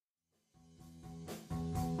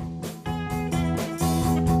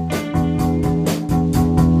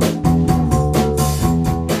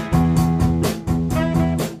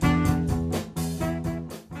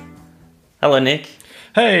Hello, Nick.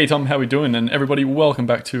 Hey Tom, how we doing? And everybody, welcome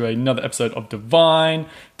back to another episode of Divine.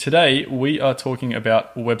 Today we are talking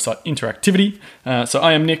about website interactivity. So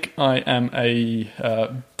I am Nick. I am a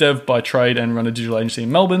dev by trade and run a digital agency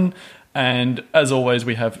in Melbourne. And as always,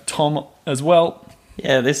 we have Tom as well.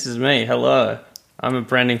 Yeah, this is me. Hello. I'm a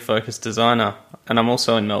branding-focused designer, and I'm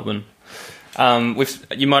also in Melbourne.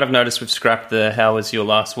 You might have noticed we've scrapped the "How was your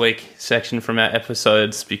last week" section from our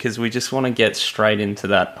episodes because we just want to get straight into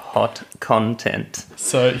that hot content.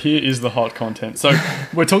 So here is the hot content. So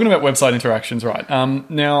we're talking about website interactions, right?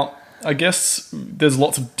 Now, I guess there's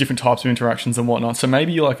lots of different types of interactions and whatnot. So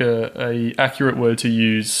maybe like a accurate word to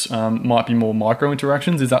use might be more micro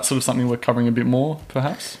interactions. Is that sort of something we're covering a bit more,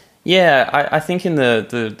 perhaps? Yeah, I think in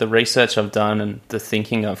the research I've done and the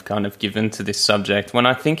thinking I've kind of given to this subject, when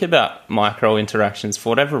I think about micro interactions, for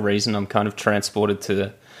whatever reason, I'm kind of transported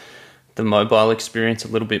to the mobile experience a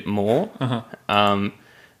little bit more. And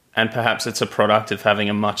perhaps it's a product of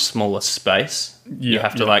having a much smaller space. You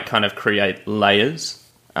have to kind of create layers.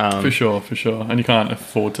 For sure. And you can't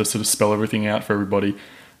afford to sort of spell everything out for everybody.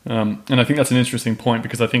 And I think that's an interesting point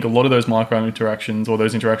because I think a lot of those micro interactions or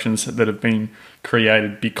those interactions that have been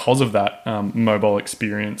created because of that mobile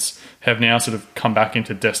experience have now sort of come back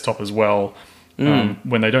into desktop as well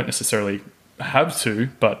when they don't necessarily have to,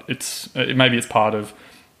 but maybe it's part of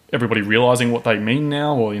everybody realizing what they mean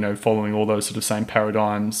now, or following all those sort of same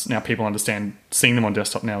paradigms. Now people understand seeing them on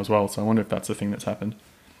desktop now as well. So I wonder if that's the thing that's happened.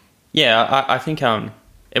 Yeah, I think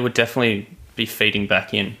it would definitely be feeding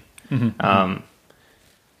back in.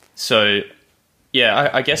 So,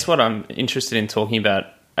 yeah, I guess what I'm interested in talking about,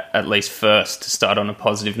 at least first, to start on a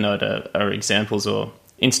positive note, are examples or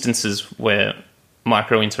instances where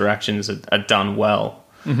micro interactions are done well.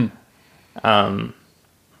 And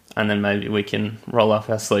then maybe we can roll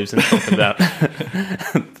up our sleeves and talk about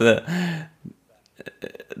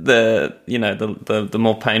the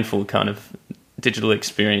more painful kind of digital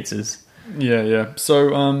experiences. Yeah.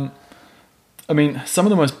 So, I mean, some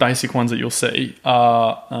of the most basic ones that you'll see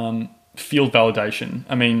are field validation.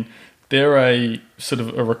 I mean, they're a sort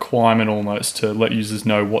of a requirement almost to let users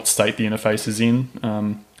know what state the interface is in.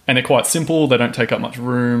 And they're quite simple. They don't take up much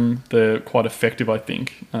room. They're quite effective, I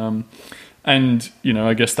think. And,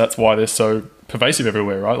 I guess that's why they're so pervasive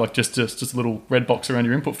everywhere, right? Like just a little red box around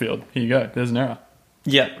your input field. Here you go. There's an error.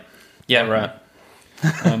 Yeah, right.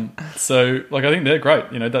 So, I think they're great.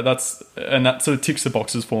 That sort of ticks the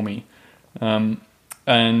boxes for me.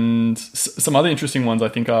 And some other interesting ones I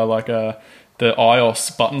think are like the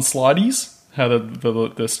iOS button slideys, how the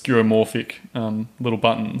skeuomorphic little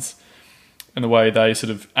buttons and the way they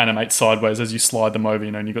sort of animate sideways as you slide them over,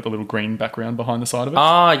 and you've got the little green background behind the side of it.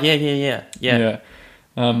 Yeah.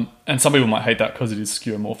 And some people might hate that because it is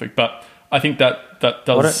skeuomorphic, but I think that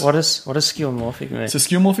does... What does skeuomorphic mean? So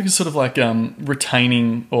skeuomorphic is sort of like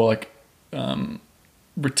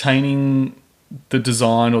retaining the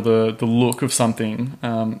design or the look of something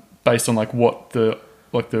based on what the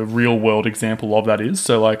real world example of that is.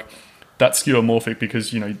 So that's skeuomorphic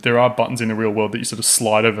because there are buttons in the real world that you sort of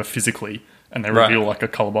slide over physically and they reveal a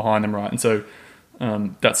color behind them, right? And so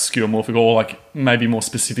that's skeuomorphic. Or maybe more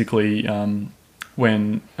specifically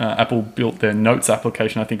when Apple built their Notes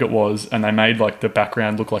application, I think it was, and they made the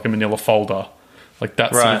background look like a manila folder.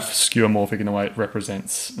 That's sort of skeuomorphic in a way it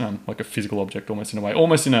represents a physical object almost in a way.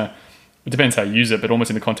 It depends how you use it, but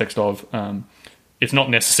almost in the context of it's not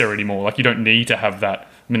necessary anymore. You don't need to have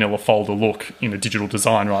that manila folder look in a digital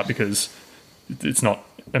design, right? Because it's not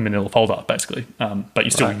a manila folder, basically. But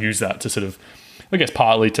you still use that to sort of, I guess,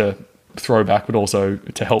 partly to throw back, but also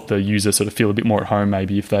to help the user sort of feel a bit more at home,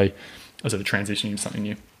 maybe if they are sort of transitioning to something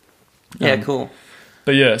new. Yeah, cool.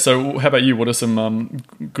 But yeah, so how about you? What are some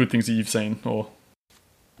good things that you've seen or...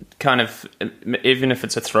 kind of, even if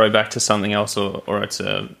it's a throwback to something else or it's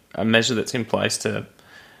a measure that's in place to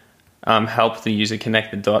help the user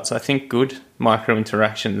connect the dots, I think good micro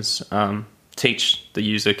interactions teach the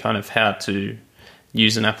user kind of how to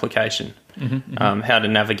use an application, how to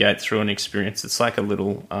navigate through an experience. It's like a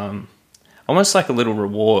little, almost like a little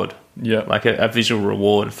reward, like a visual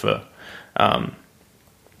reward for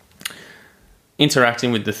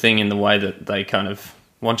interacting with the thing in the way that they kind of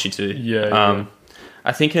want you to.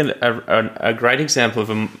 I think a great example of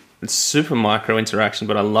a super micro interaction,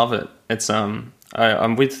 but I love it. It's I'm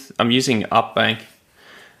using Upbank,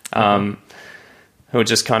 who are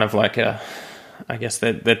just kind of I guess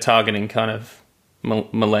they're targeting kind of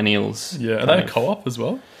millennials. Yeah, are they a co-op as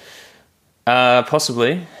well?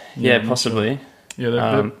 Possibly. Yeah, possibly. Sure. Yeah,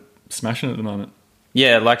 they're smashing it at the moment.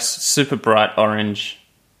 Yeah, super bright orange.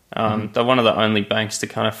 They're one of the only banks to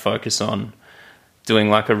kind of focus on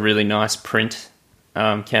doing a really nice print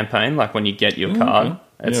campaign. Like when you get your card, okay.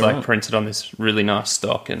 it's Yeah, like right. printed on this really nice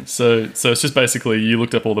stock. And So it's just basically you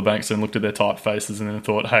looked up all the banks and looked at their typefaces and then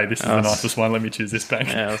thought, hey, this is the nicest one. Let me choose this bank.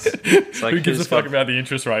 yeah, it's like Who gives a who's fuck got- about the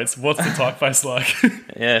interest rates? What's the typeface like?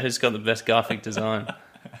 Yeah, who's got the best graphic design?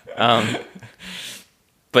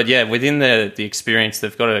 But yeah, within the experience,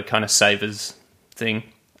 they've got a kind of savers thing,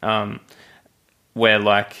 where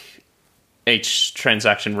like each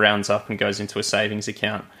transaction rounds up and goes into a savings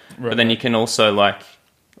account. Right. But then you can also like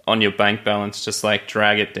on your bank balance just like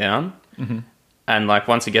drag it down, and like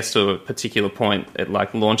once it gets to a particular point, it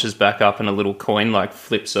like launches back up and a little coin like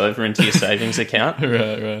flips over into your savings account.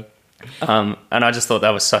 right. And I just thought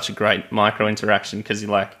that was such a great micro interaction because you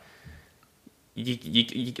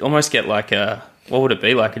almost get like what would it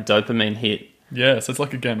be, like a dopamine hit? Yeah, so it's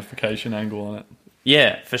like a gamification angle on it.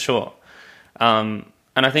 Yeah, for sure. And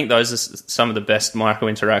I think those are some of the best micro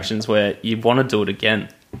interactions where you want to do it again.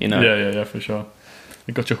 You know? Yeah, for sure.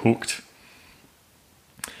 It got you hooked.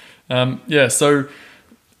 So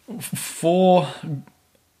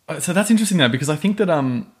that's interesting though, because I think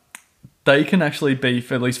that they can actually be,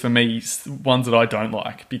 at least for me, ones that I don't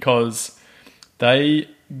like because they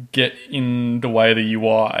get in the way of the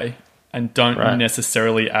UI and don't Right.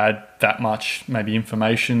 necessarily add that much maybe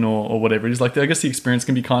information or whatever it is. Like I guess the experience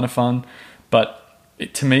can be kind of fun, but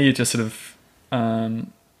to me it just sort of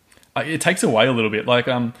it takes away a little bit. Like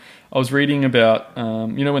I was reading about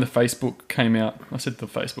when the Facebook came out. I said the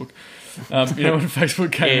Facebook. When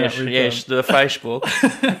Facebook came out with the Facebook.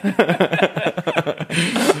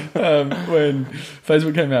 when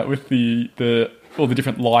Facebook came out with all the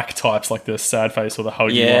different like types, like the sad face or the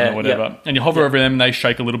huggy one or whatever, yeah. and you hover over them and they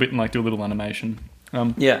shake a little bit and like do a little animation.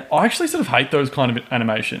 Yeah. I actually sort of hate those kind of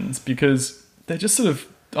animations because they're just sort of,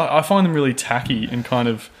 I find them really tacky and kind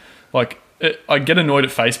of like, I get annoyed at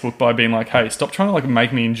Facebook by being like, hey, stop trying to like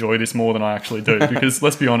make me enjoy this more than I actually do. Because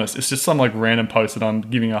let's be honest, it's just some like random post that I'm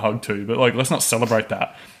giving a hug to, but like, let's not celebrate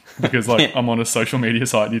that because like I'm on a social media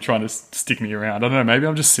site and you're trying to stick me around. I don't know, maybe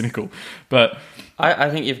I'm just cynical, but I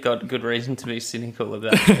think you've got good reason to be cynical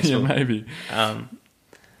about yeah, Facebook. maybe. Um,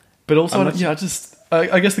 But also, I'm not-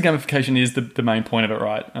 I guess the gamification is the main point of it,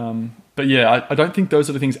 right? But yeah, I don't think those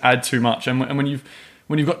sort of things add too much. And when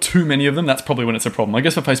you've got too many of them, that's probably when it's a problem. I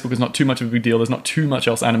guess for Facebook, it's not too much of a big deal. There's not too much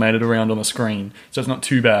else animated around on the screen, so it's not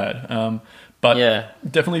too bad. But Yeah.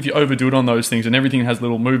 definitely if you overdo it on those things and everything has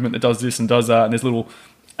little movement that does this and does that, and there's little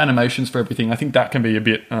animations for everything, I think that can be a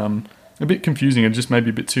bit confusing and just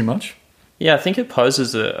maybe a bit too much. Yeah, I think it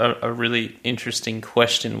poses a really interesting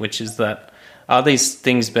question, which is that are these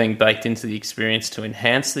things being baked into the experience to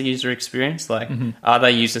enhance the user experience? Like, are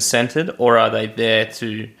they user-centered or are they there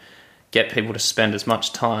to get people to spend as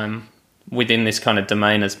much time within this kind of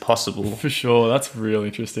domain as possible? For sure, that's really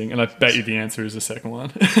interesting. And I bet you the answer is the second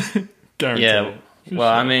one. Guaranteed. Yeah, For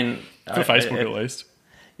well, sure. I mean... For Facebook at least.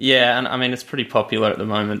 Yeah, and I mean, it's pretty popular at the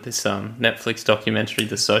moment, this Netflix documentary,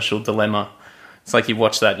 The Social Dilemma. It's like you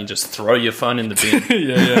watch that and you just throw your phone in the bin.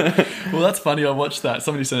 Yeah. Well, that's funny. I watched that.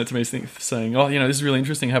 Somebody sent it to me saying, oh, this is really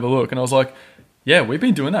interesting. Have a look. And I was like, yeah, we've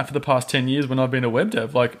been doing that for the past 10 years when I've been a web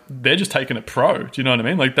dev. Like, they're just taking it pro. Do you know what I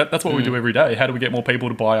mean? Like, that's what we do every day. How do we get more people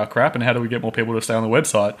to buy our crap? And how do we get more people to stay on the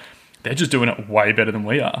website? They're just doing it way better than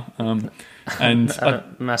we are. And At a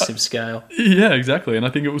massive scale. yeah, exactly. And I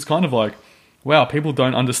think it was kind of like, wow, people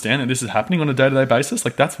don't understand that this is happening on a day-to-day basis.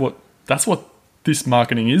 Like, that's what this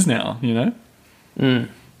marketing is now,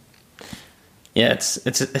 Yeah,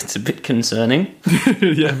 it's a bit concerning.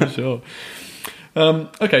 Yeah, for sure.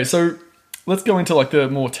 Okay, so let's go into like the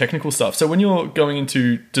more technical stuff. So when you're going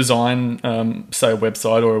into design, say a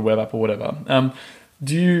website or a web app or whatever,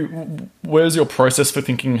 where's your process for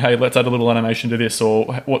thinking, hey, let's add a little animation to this, or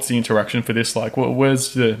what's the interaction for this? Like,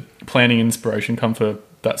 where's the planning and inspiration come for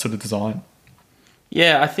that sort of design?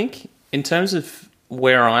 Yeah, I think in terms of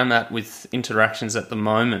where I'm at with interactions at the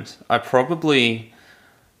moment, I probably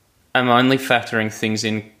am only factoring things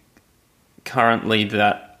in currently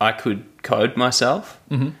that I could code myself.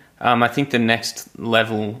 Mm-hmm. I think the next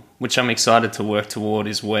level, which I'm excited to work toward,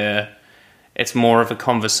 is where it's more of a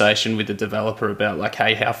conversation with the developer about like,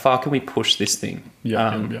 hey, how far can we push this thing?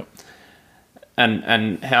 Yeah.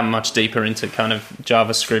 And how much deeper into kind of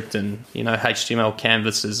JavaScript and, HTML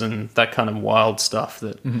canvases and that kind of wild stuff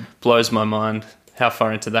that blows my mind. How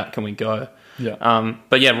far into that can we go? Yeah.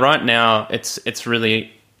 But yeah, right now it's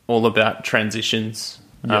really all about transitions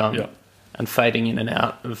and fading in and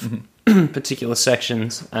out of particular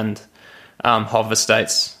sections and hover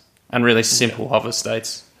states and really simple hover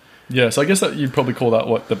states. Yeah, so I guess that you'd probably call that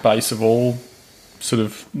what the base of all sort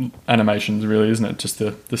of animations, really, isn't it? Just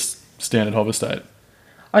the standard hover state.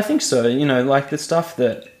 I think so. Like the stuff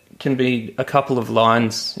that can be a couple of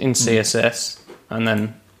lines in CSS, and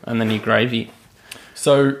then your gravy.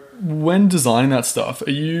 So when designing that stuff,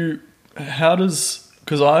 because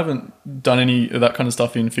I haven't done any of that kind of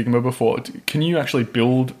stuff in Figma before, can you actually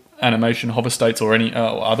build animation hover states or any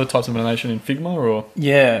other types of animation in Figma? Or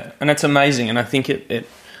Yeah, and it's amazing, and I think it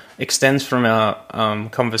extends from our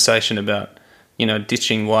conversation about,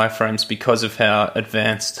 ditching wireframes because of how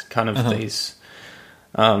advanced kind of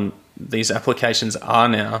these applications are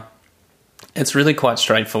now. It's really quite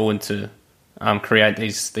straightforward to create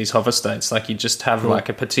these hover states. Like you just have like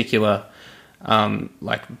a particular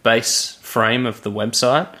like base frame of the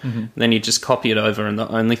website, then you just copy it over, and the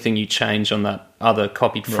only thing you change on that other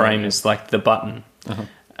copied frame is like the button.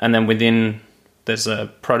 And then there's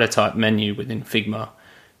a prototype menu within Figma.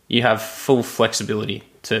 You have full flexibility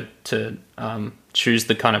to choose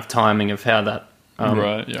the kind of timing of how that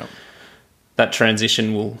that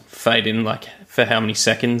transition will fade in, like for how many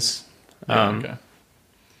seconds.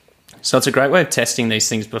 So it's a great way of testing these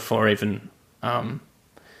things before even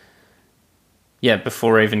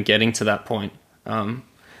getting to that point.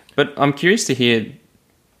 But I'm curious to hear,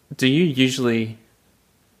 do you usually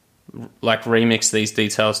like remix these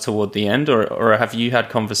details toward the end, or have you had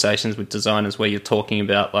conversations with designers where you're talking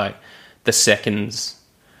about like the seconds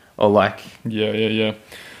or like...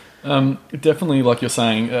 Definitely, like you're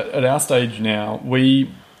saying, at our stage now, we're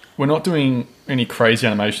not doing any crazy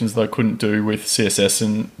animations that I couldn't do with CSS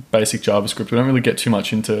and basic JavaScript. We don't really get too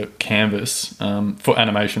much into Canvas for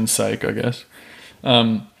animation's sake, I guess.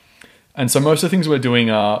 And so most of the things we're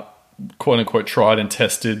doing are quote-unquote tried and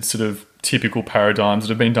tested sort of typical paradigms that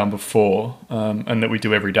have been done before and that we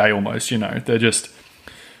do every day almost, They're just...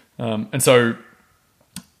 and so...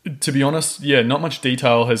 To be honest, not much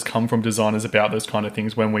detail has come from designers about those kind of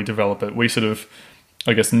things when we develop it. We sort of,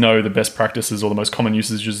 I guess, know the best practices or the most common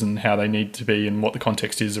usages and how they need to be and what the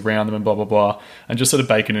context is around them and blah, blah, blah, and just sort of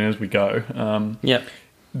bake it in as we go.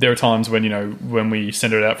 There are times when, when we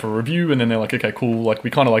send it out for a review and then they're like, okay, cool, like we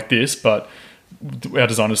kind of like this, but our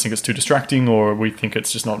designers think it's too distracting or we think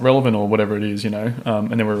it's just not relevant or whatever it is, and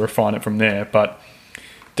then we refine it from there. But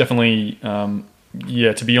definitely...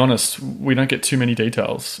 to be honest, we don't get too many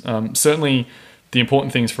details. Certainly, the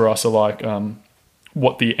important things for us are like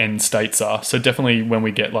what the end states are. So definitely when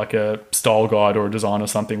we get like a style guide or a design or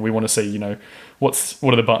something, we want to see, what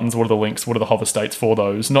are the buttons, what are the links, what are the hover states for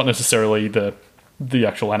those? Not necessarily the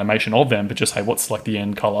actual animation of them, but just, hey, what's like the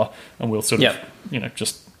end color? And we'll sort of,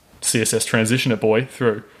 just CSS transition it, boy,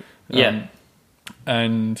 through. And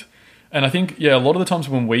I think, a lot of the times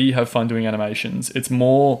when we have fun doing animations, it's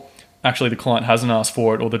more... Actually, the client hasn't asked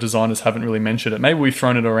for it or the designers haven't really mentioned it. Maybe we've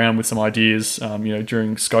thrown it around with some ideas,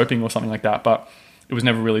 during scoping or something like that, but it was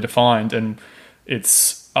never really defined. And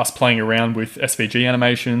it's us playing around with SVG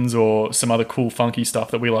animations or some other cool, funky stuff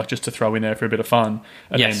that we like just to throw in there for a bit of fun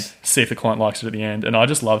and then see if the client likes it at the end. And I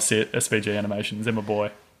just love SVG animations. They're my boy.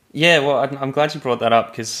 Yeah, well, I'm glad you brought that up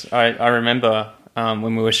because I remember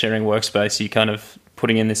when we were sharing Workspace, you kind of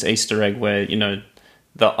putting in this Easter egg where,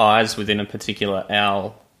 the eyes within a particular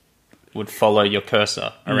owl would follow your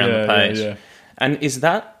cursor around the page. And is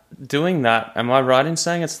that doing that? Am I right in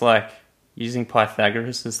saying it's like using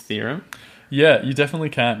Pythagoras' theorem? Yeah, you definitely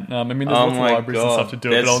can. There's lots of libraries and stuff to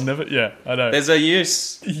do it, but I'll never... Yeah, I know. There's a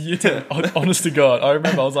use. Yeah, honest to God. I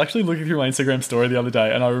remember I was actually looking through my Instagram story the other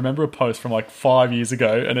day, and I remember a post from like 5 years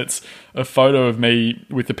ago, and it's a photo of me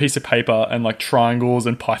with a piece of paper and like triangles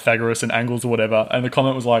and Pythagoras and angles or whatever, and the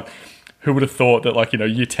comment was like... Who would have thought that, like,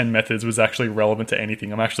 year 10 methods was actually relevant to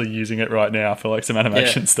anything? I'm actually using it right now for, like, some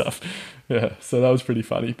animation stuff. Yeah, so that was pretty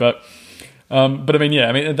funny. But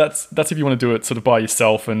that's if you want to do it sort of by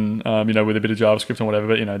yourself and, with a bit of JavaScript and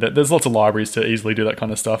whatever. But, there's lots of libraries to easily do that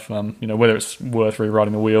kind of stuff, whether it's worth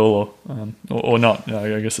rewriting the wheel or not.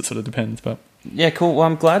 I guess it sort of depends. But yeah, cool. Well,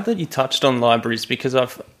 I'm glad that you touched on libraries because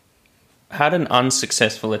I've had an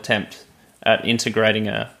unsuccessful attempt at integrating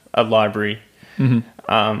a library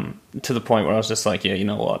to the point where I was just like, you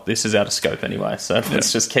know what, this is out of scope anyway, so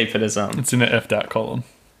let's just keep it as... It's in the FDAT column.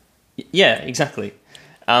 Yeah, exactly.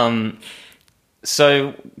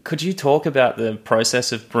 So could you talk about the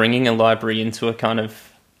process of bringing a library into a kind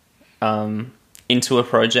of... into a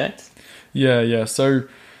project? Yeah. So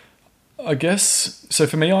I guess... So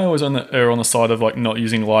for me, I always err on the side of like not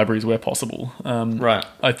using libraries where possible. Right.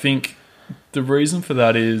 I think the reason for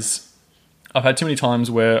that is... I've had too many times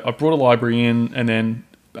where I've brought a library in and then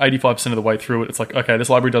 85% of the way through it, it's like, okay, this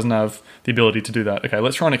library doesn't have the ability to do that. Okay,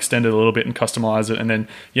 let's try and extend it a little bit and customize it. And then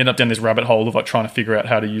you end up down this rabbit hole of like trying to figure out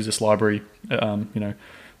how to use this library,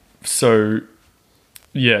 So,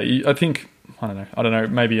 yeah, I think, I don't know.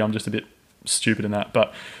 Maybe I'm just a bit stupid in that.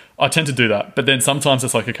 But I tend to do that, but then sometimes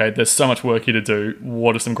it's like, okay, there's so much work here to do.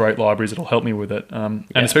 What are some great libraries that'll help me with it? And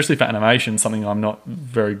especially for animation, something I'm not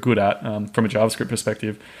very good at from a JavaScript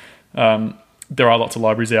perspective. There are lots of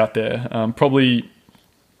libraries out there. Probably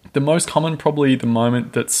the most common, probably the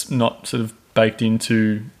moment that's not sort of baked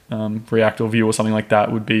into React or Vue or something like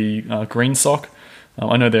that would be GreenSock.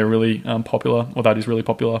 I know they're really popular, or that is really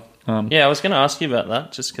popular. I was going to ask you about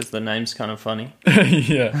that, just because the name's kind of funny.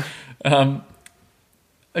 Yeah.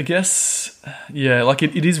 I guess, like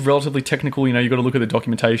it is relatively technical. You've got to look at the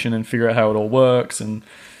documentation and figure out how it all works. And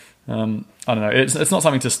I don't know, it's not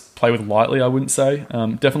something to play with lightly, I wouldn't say.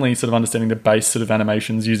 Definitely sort of understanding the base sort of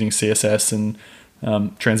animations using CSS and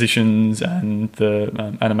transitions and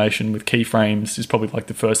the animation with keyframes is probably like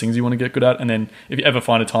the first things you want to get good at. And then if you ever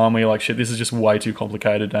find a time where you're like, shit, this is just way too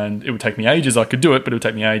complicated and it would take me ages, I could do it, but it would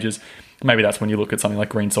take me ages. Maybe that's when you look at something like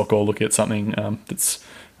GreenSock or look at something that's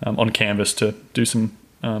on Canvas to do some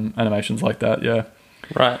animations like that. Yeah.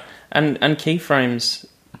 Right. And keyframes,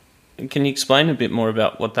 can you explain a bit more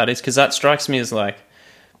about what that is? Because that strikes me as like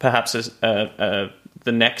perhaps the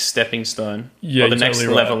next stepping stone or the next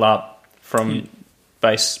totally level up from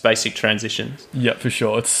basic transitions. Yeah, for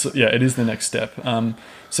sure. It is the next step.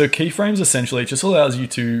 So keyframes essentially just allows you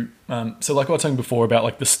to so like what I was saying before about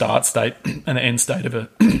like the start state and the end state of a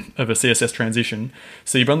CSS transition.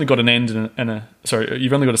 So you've only got an end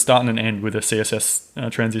you've only got a start and an end with a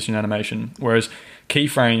CSS transition animation. Whereas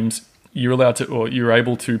keyframes, you're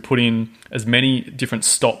able to put in as many different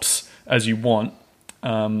stops as you want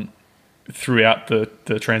throughout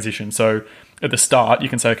the transition. So at the start, you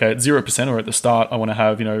can say, okay, at 0% or at the start, I want to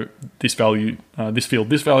have, this value, this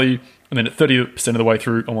field, this value. And then at 30% of the way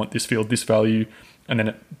through, I want this field, this value. And then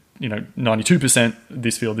at, 92%,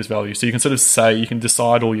 this field, this value. So you can sort of say, you can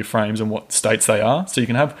decide all your frames and what states they are. So you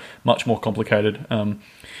can have much more complicated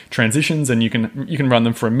transitions, and you can run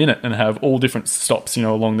them for a minute and have all different stops,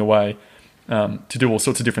 along the way to do all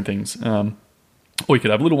sorts of different things. Or you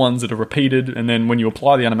could have little ones that are repeated. And then when you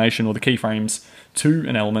apply the animation or the keyframes to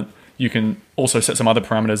an element, you can also set some other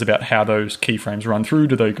parameters about how those keyframes run through.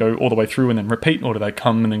 Do they go all the way through and then repeat, or do they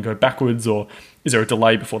come and then go backwards, or is there a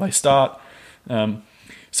delay before they start?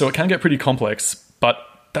 So it can get pretty complex, but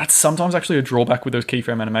that's sometimes actually a drawback with those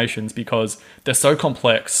keyframe animations because they're so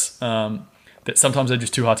complex that sometimes they're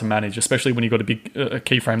just too hard to manage, especially when you've got a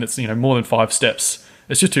keyframe that's more than 5 steps.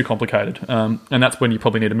 It's just too complicated, and that's when you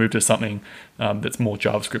probably need to move to something that's more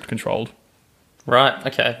JavaScript controlled. Right.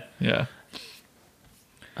 Okay. Yeah.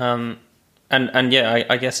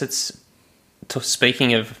 I guess it's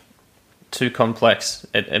speaking of too complex,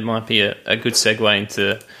 it might be a good segue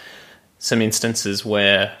into some instances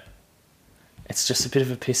where it's just a bit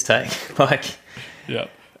of a piss take. Yeah.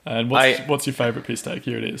 And what's your favorite piss take?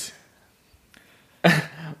 Here it is.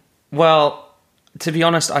 Well, to be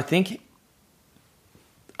honest, I think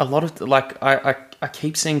a lot of I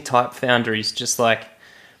keep seeing type foundries just like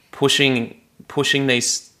pushing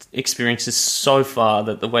these experiences so far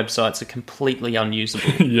that the websites are completely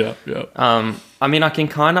unusable. Yeah. I can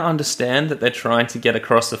kind of understand that they're trying to get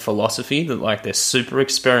across the philosophy that like they're super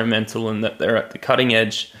experimental and that they're at the cutting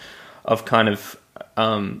edge of kind of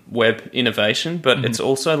web innovation, but it's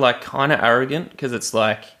also like kind of arrogant because it's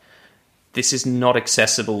like this is not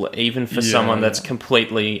accessible even for someone that's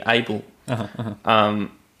completely able.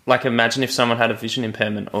 Like imagine if someone had a vision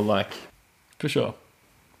impairment or like for sure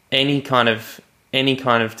any kind of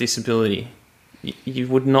disability, you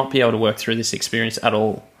would not be able to work through this experience at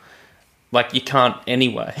all. Like you can't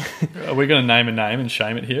anyway. Are we going to name a name and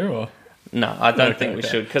shame it here, or no? I don't think we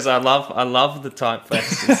should, because I love the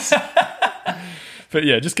typefaces. But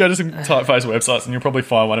yeah, just go to some typeface websites and you'll probably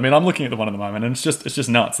find one. I'm looking at the one at the moment, and it's just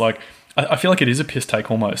nuts. Like I feel like it is a piss take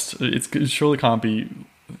almost. It surely can't be.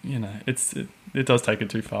 It does take it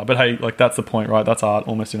too far. But hey, like that's the point, right? That's art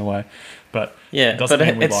almost in a way. But yeah, it doesn't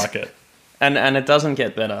mean we like it. And it doesn't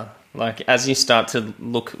get better. Like as you start to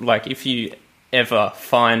look, like if you ever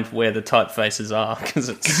find where the typefaces are, because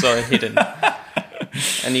it's so hidden,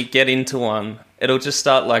 and you get into one, it'll just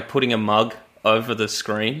start like putting a mug over the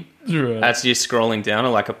screen as you're scrolling down, or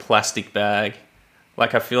like a plastic bag.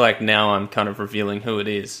 Like I feel like now I'm kind of revealing who it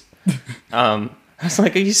is. I was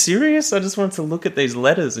like, are you serious? I just wanted to look at these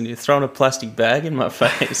letters and you're throwing a plastic bag in my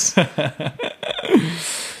face.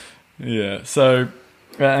 Yeah, so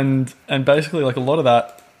and basically like a lot of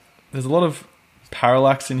that, there's a lot of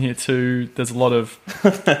parallax in here too. There's a lot of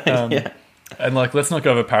and like let's not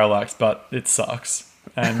go over parallax, but it sucks.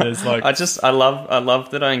 And there's like I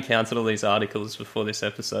love that I encountered all these articles before this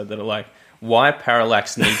episode that are like, why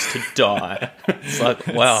Parallax needs to die. It's like,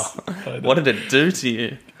 wow, what did it do to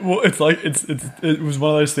you? Well, it's like it was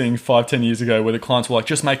one of those things 5-10 years ago where the clients were like,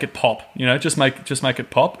 just make it pop, just make it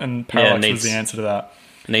pop, and Parallax was the answer to that.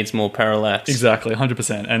 Needs more Parallax. Exactly,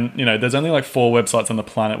 100%. And there's only like 4 websites on the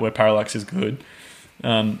planet where Parallax is good.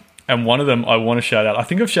 And one of them I want to shout out. I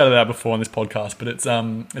think I've shouted out before on this podcast, but it's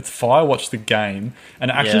Firewatch the game, and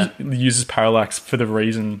it actually uses Parallax for the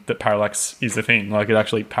reason that Parallax is the thing. Like, it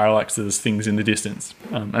actually parallaxes things in the distance,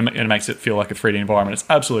 and it makes it feel like a 3D environment. It's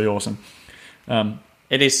absolutely awesome.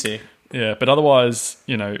 It is sick. Yeah, but otherwise,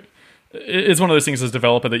 it's one of those things as a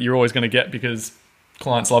developer that you're always going to get because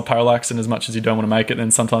clients love Parallax, and as much as you don't want to make it,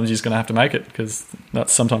 then sometimes you're just going to have to make it because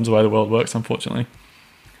that's sometimes the way the world works, unfortunately.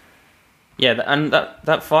 Yeah, and that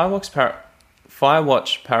Firewatch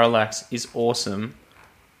Parallax is awesome,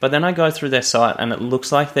 but then I go through their site and it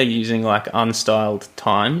looks like they're using like unstyled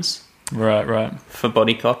times. Right. For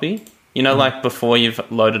body copy. Like before you've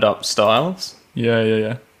loaded up styles.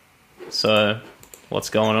 Yeah. So, what's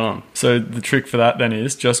going on? So the trick for that then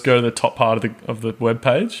is just go to the top part of the web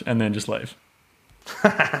page and then just leave.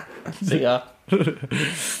 See ya.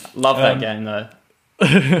 Love that game though.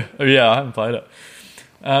 Yeah, I haven't played it.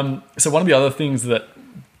 So one of the other things that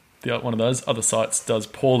one of those other sites does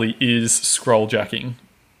poorly is scroll jacking.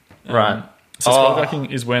 Right. So scroll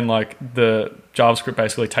jacking is when like the JavaScript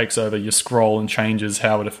basically takes over your scroll and changes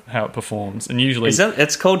how it performs. And usually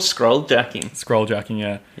it's called scroll jacking. Scroll jacking,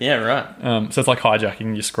 yeah. Yeah, right. So it's like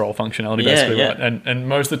hijacking your scroll functionality basically, right? And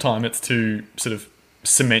most of the time it's to sort of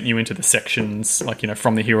cement you into the sections, like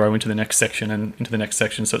from the hero into the next section and into the next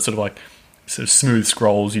section. So it's sort of smooth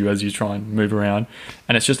scrolls you as you try and move around,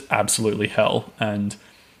 and it's just absolutely hell. And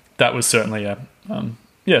that was certainly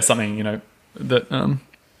something that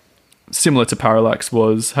similar to Parallax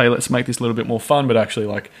was, hey, let's make this a little bit more fun, but actually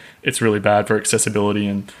like it's really bad for accessibility,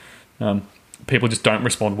 and people just don't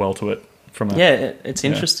respond well to it. It's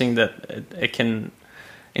interesting that it can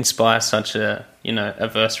inspire such a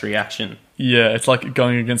adverse reaction. Yeah, it's like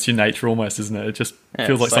going against your nature almost, isn't it? It just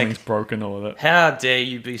feels like something's broken or that. How dare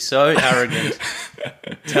you be so arrogant?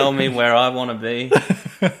 Tell me where I want to be.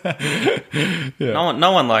 Yeah.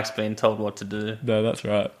 No one likes being told what to do. No, that's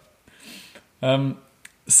right.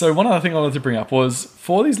 So one other thing I wanted to bring up was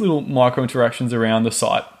for these little micro interactions around the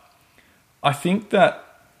site, I think that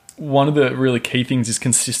one of the really key things is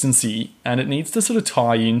consistency, and it needs to sort of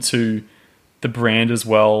tie into the brand as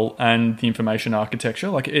well and the information architecture.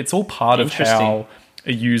 Like, it's all part of how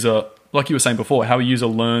a user, like you were saying before, how a user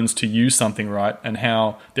learns to use something, right? And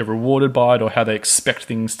how they're rewarded by it or how they expect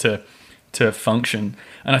things to function.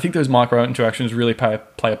 And I think those micro interactions really play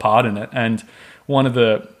a part in it. And one of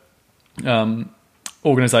the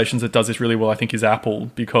organizations that does this really well, I think, is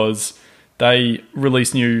Apple, because they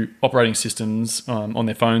release new operating systems on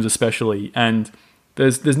their phones especially, and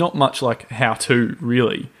there's not much like how-to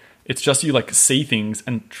really. It's just you like see things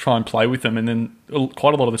and try and play with them, and then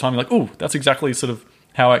quite a lot of the time you're like, oh, that's exactly sort of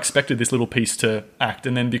how I expected this little piece to act.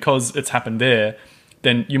 And then because it's happened there,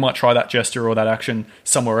 then you might try that gesture or that action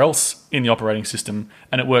somewhere else in the operating system,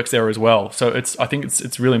 and it works there as well. So I think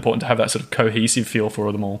it's really important to have that sort of cohesive feel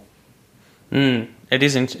for them all. It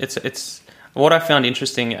is. It's what I found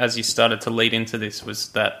interesting as you started to lead into this was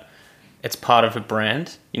that it's part of a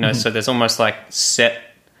brand. So there's almost like set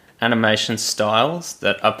animation styles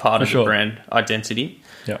that are part of the brand identity.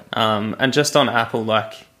 Yeah. And just on Apple,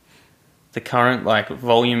 like the current like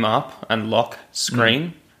volume up and lock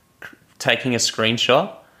screen, taking a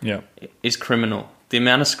screenshot is criminal. The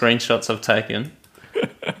amount of screenshots I've taken,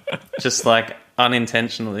 just like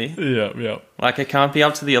unintentionally. Yeah. Like, it can't be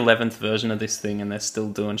up to the 11th version of this thing and they're still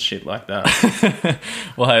doing shit like that.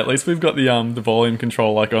 Well, hey, at least we've got the volume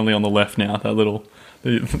control like only on the left now. That little,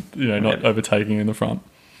 not overtaking in the front.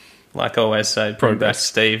 Like I always say, bring back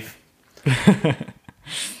Steve.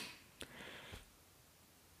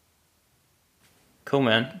 Cool,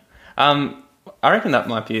 man. I reckon that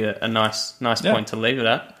might be a nice point to leave it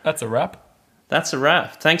at. That's a wrap.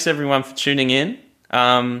 Thanks, everyone, for tuning in.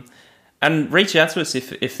 And reach out to us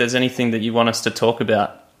if there's anything that you want us to talk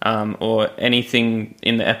about, or anything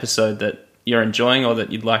in the episode that you're enjoying or that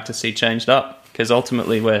you'd like to see changed up, because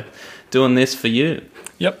ultimately we're doing this for you.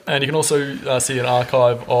 Yep, and you can also see an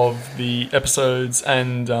archive of the episodes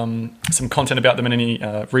and some content about them and any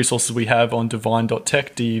resources we have on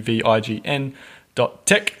divine.tech, DVIGN.tech.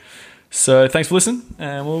 So thanks for listening,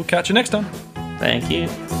 and we'll catch you next time. Thank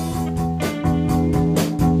you.